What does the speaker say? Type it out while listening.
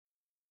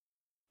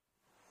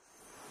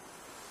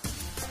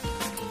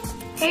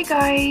Hey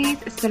guys,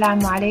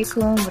 Assalamu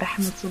alaikum wa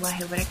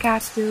rahmatullahi wa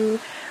barakatuh.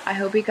 I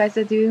hope you guys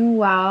are doing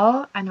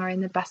well and are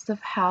in the best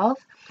of health.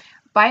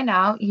 By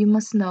now, you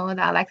must know that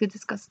I like to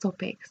discuss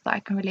topics that I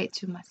can relate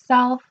to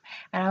myself,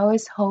 and I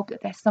always hope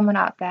that there's someone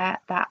out there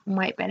that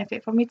might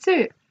benefit from it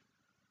too.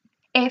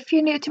 If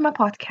you're new to my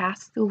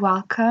podcast,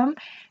 welcome.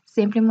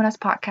 Simply Muna's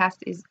podcast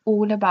is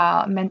all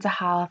about mental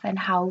health and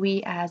how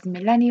we as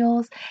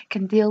millennials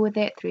can deal with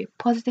it through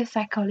positive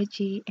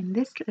psychology in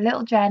this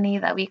little journey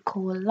that we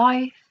call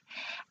life.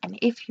 And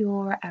if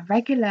you're a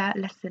regular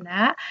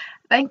listener,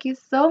 thank you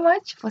so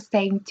much for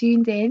staying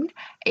tuned in.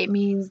 It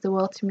means the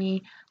world to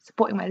me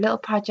supporting my little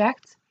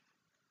project.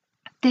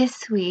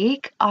 This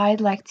week,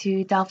 I'd like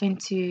to delve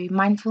into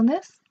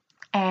mindfulness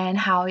and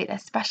how it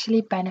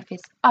especially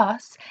benefits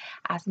us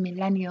as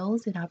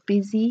millennials in our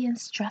busy and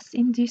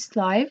stress-induced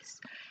lives.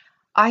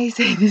 I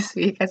say this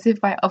week as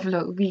if I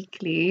upload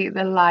weekly,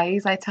 the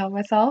lies I tell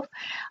myself.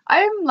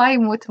 I'm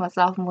lying more to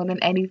myself more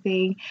than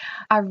anything.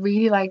 I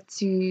really like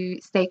to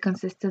stay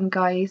consistent,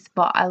 guys,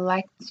 but I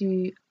like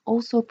to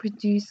also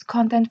produce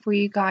content for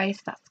you guys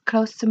that's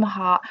close to my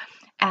heart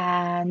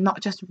and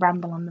not just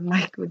ramble on the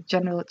mic with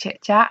general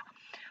chit chat.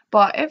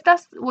 But if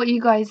that's what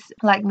you guys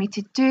like me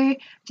to do,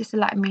 just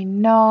let me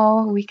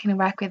know. We can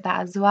work with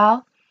that as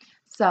well.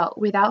 So,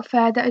 without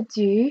further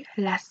ado,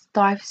 let's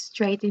dive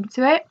straight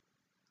into it.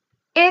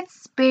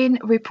 It's been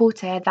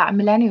reported that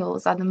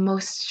millennials are the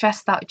most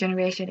stressed out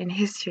generation in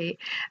history.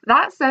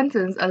 That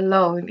sentence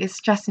alone is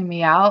stressing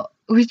me out,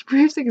 which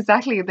proves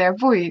exactly their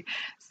point.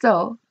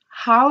 So,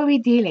 how are we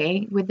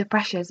dealing with the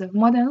pressures of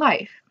modern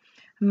life?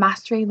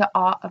 Mastering the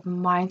art of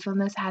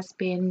mindfulness has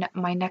been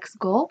my next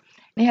goal.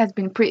 It has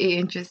been pretty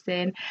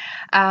interesting.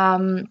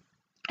 Um,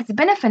 it's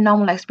been a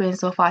phenomenal experience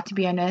so far, to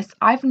be honest.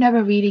 I've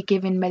never really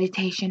given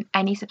meditation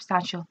any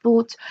substantial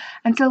thought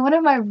until one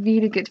of my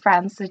really good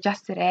friends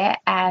suggested it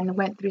and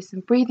went through some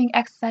breathing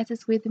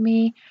exercises with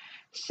me.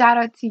 Shout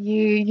out to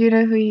you, you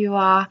know who you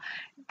are.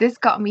 This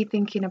got me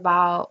thinking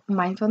about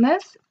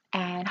mindfulness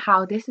and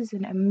how this is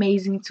an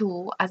amazing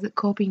tool as a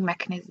coping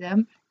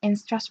mechanism in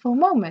stressful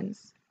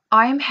moments.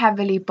 I'm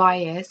heavily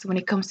biased when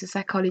it comes to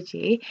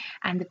psychology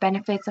and the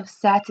benefits of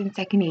certain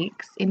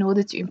techniques in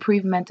order to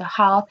improve mental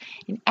health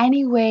in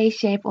any way,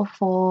 shape, or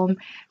form.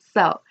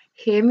 So,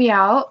 hear me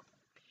out.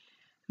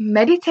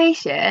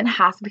 Meditation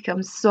has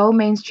become so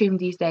mainstream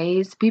these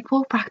days.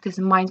 People practice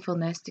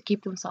mindfulness to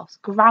keep themselves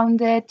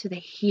grounded to the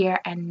here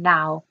and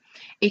now.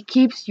 It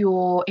keeps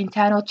your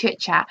internal chit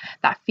chat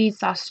that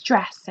feeds our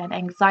stress and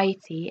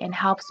anxiety and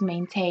helps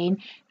maintain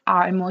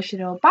our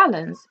emotional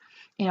balance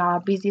in our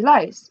busy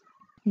lives.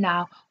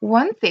 Now,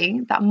 one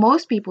thing that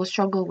most people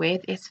struggle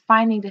with is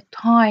finding the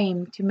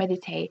time to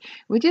meditate,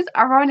 which is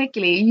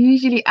ironically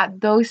usually at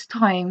those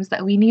times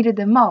that we need it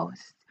the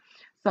most.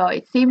 So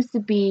it seems to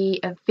be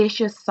a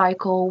vicious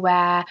cycle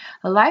where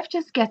life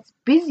just gets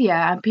busier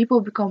and people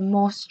become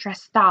more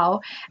stressed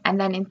out, and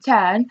then in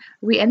turn,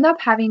 we end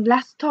up having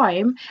less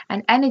time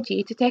and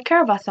energy to take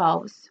care of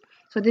ourselves.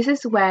 So this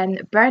is when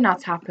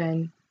burnouts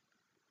happen.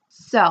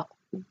 So,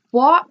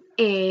 what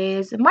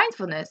is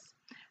mindfulness?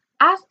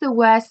 As the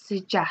word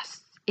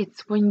suggests,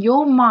 it's when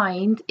your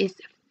mind is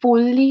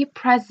fully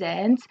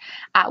present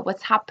at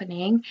what's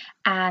happening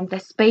and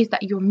the space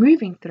that you're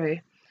moving through.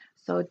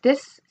 So,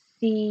 this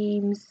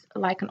seems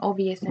like an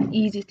obvious and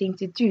easy thing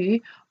to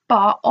do,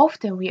 but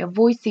often we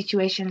avoid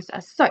situations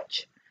as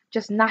such,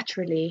 just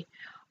naturally.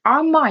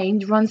 Our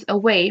mind runs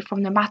away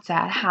from the matter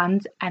at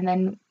hand, and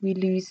then we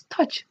lose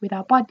touch with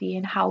our body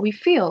and how we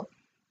feel.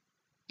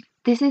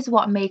 This is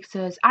what makes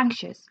us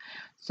anxious.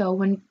 So,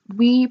 when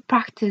we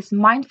practice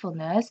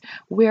mindfulness,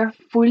 we're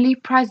fully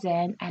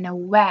present and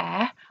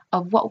aware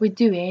of what we're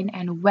doing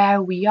and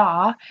where we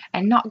are,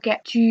 and not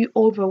get too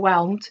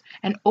overwhelmed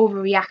and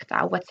overreact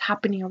at what's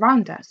happening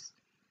around us.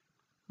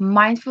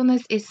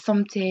 Mindfulness is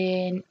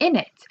something in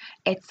it,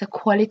 it's a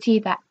quality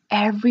that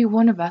every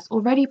one of us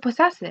already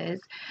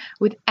possesses.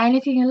 With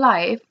anything in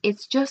life,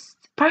 it's just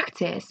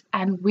practice,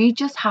 and we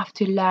just have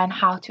to learn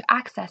how to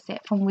access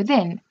it from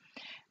within.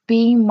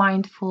 Being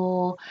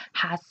mindful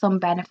has some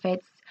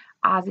benefits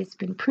as it's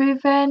been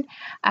proven.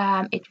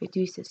 It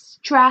reduces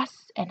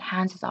stress,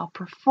 enhances our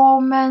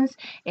performance,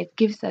 it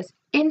gives us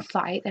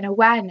insight and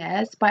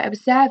awareness by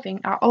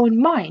observing our own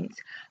minds.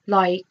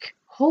 Like,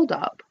 hold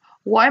up,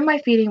 what am I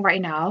feeling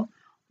right now?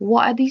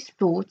 What are these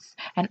thoughts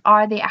and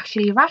are they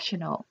actually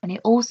rational? And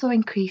it also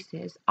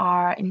increases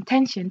our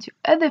intention to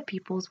other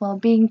people's well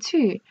being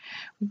too.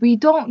 We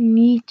don't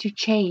need to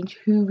change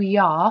who we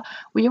are,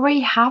 we already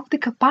have the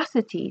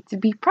capacity to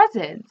be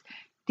present.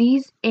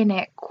 These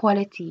innate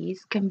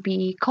qualities can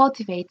be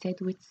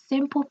cultivated with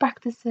simple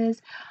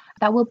practices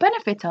that will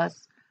benefit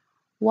us.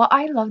 What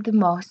I love the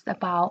most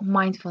about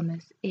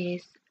mindfulness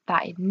is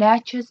that it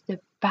nurtures the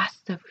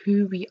best of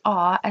who we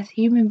are as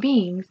human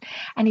beings,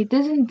 and it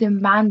doesn't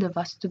demand of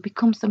us to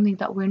become something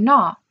that we're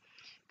not.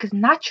 Because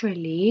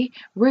naturally,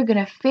 we're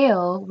gonna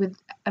fail with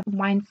a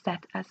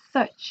mindset as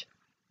such.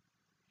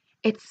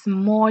 It's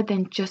more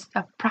than just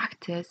a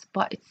practice,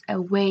 but it's a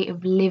way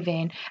of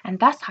living, and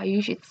that's how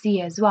you should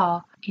see it as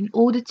well. In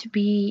order to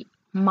be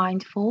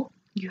mindful.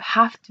 You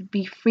have to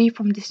be free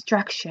from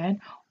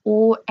distraction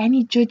or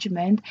any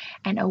judgment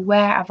and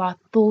aware of our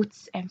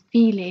thoughts and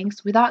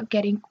feelings without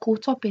getting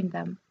caught up in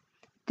them.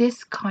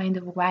 This kind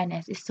of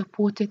awareness is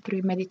supported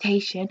through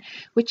meditation,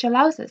 which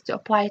allows us to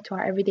apply it to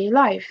our everyday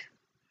life.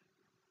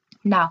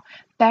 Now,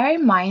 bear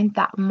in mind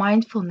that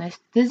mindfulness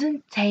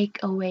doesn't take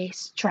away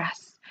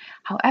stress.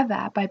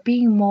 However, by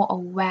being more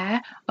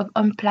aware of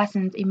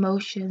unpleasant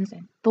emotions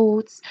and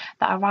thoughts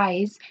that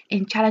arise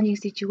in challenging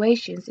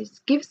situations, it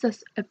gives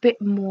us a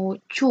bit more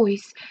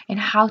choice in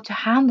how to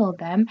handle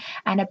them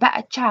and a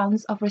better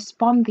chance of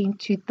responding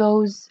to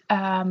those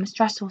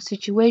stressful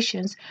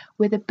situations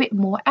with a bit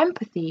more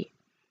empathy.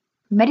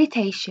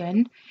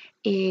 Meditation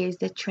is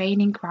the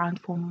training ground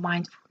for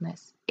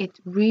mindfulness. It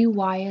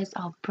rewires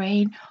our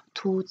brain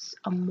towards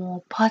a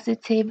more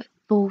positive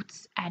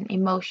thoughts and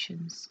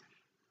emotions.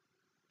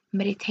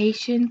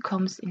 Meditation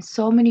comes in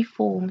so many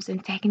forms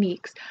and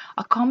techniques.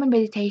 A common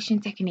meditation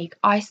technique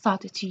I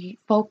started to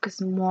focus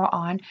more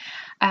on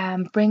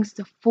brings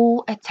the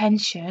full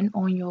attention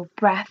on your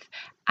breath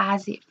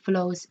as it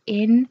flows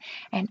in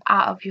and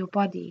out of your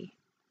body.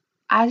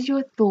 As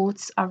your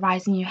thoughts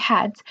arise in your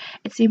head,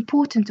 it's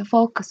important to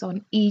focus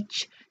on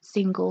each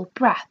single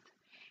breath.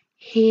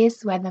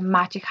 Here's where the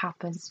magic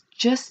happens.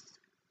 Just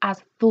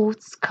as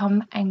thoughts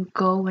come and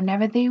go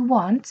whenever they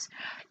want,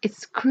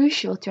 it's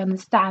crucial to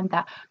understand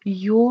that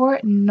you're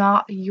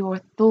not your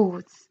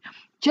thoughts.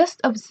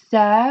 Just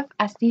observe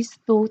as these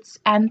thoughts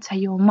enter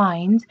your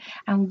mind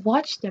and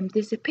watch them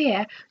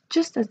disappear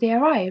just as they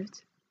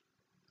arrived.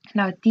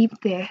 Now, deep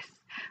this.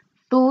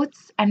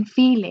 Thoughts and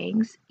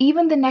feelings,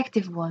 even the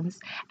negative ones,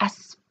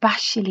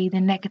 especially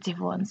the negative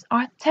ones,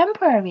 are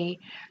temporary.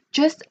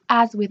 Just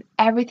as with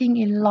everything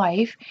in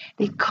life,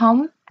 they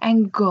come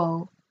and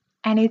go.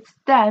 And it's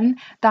then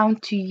down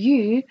to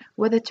you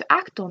whether to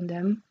act on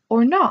them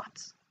or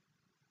not.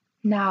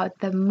 Now,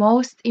 the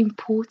most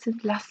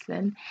important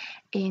lesson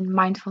in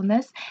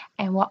mindfulness,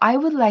 and what I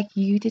would like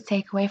you to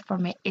take away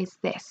from it, is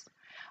this: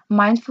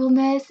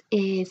 mindfulness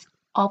is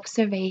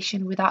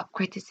observation without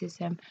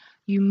criticism.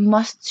 You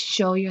must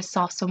show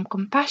yourself some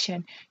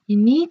compassion. You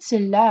need to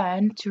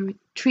learn to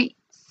treat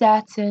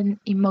certain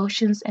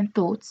emotions and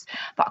thoughts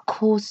that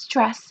cause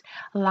stress,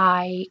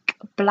 like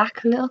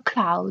black little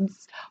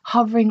clouds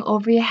hovering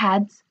over your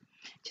head.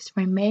 Just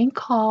remain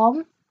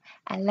calm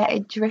and let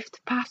it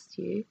drift past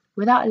you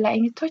without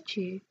letting it touch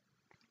you.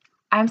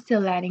 I'm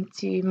still learning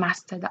to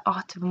master the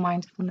art of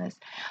mindfulness,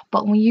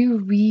 but when you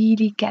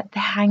really get the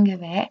hang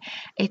of it,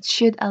 it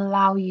should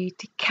allow you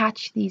to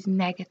catch these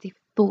negative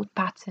thought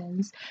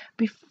patterns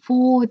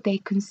before they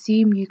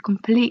consume you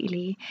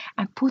completely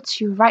and puts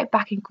you right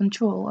back in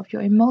control of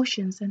your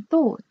emotions and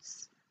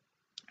thoughts.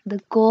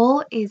 The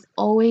goal is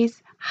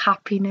always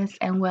happiness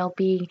and well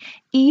being,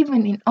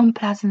 even in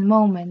unpleasant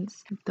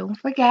moments. Don't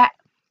forget,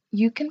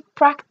 you can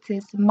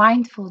practice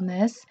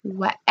mindfulness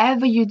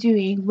wherever you're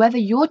doing, whether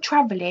you're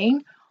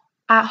traveling,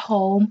 at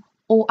home,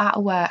 or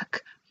at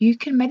work. You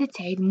can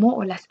meditate more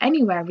or less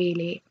anywhere,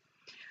 really.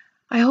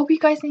 I hope you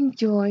guys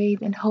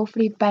enjoyed and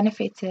hopefully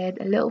benefited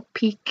a little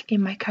peek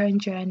in my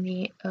current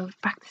journey of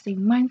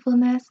practicing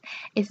mindfulness.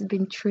 It's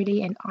been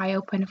truly an eye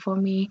opener for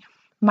me.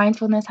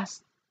 Mindfulness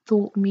has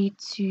taught me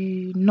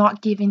to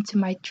not give in to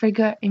my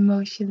trigger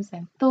emotions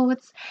and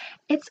thoughts.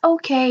 It's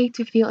okay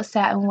to feel a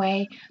certain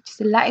way, just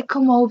to let it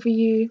come over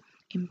you,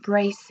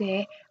 embrace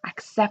it,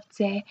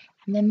 accept it,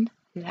 and then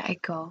let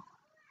it go.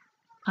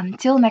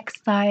 Until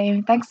next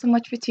time, thanks so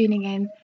much for tuning in.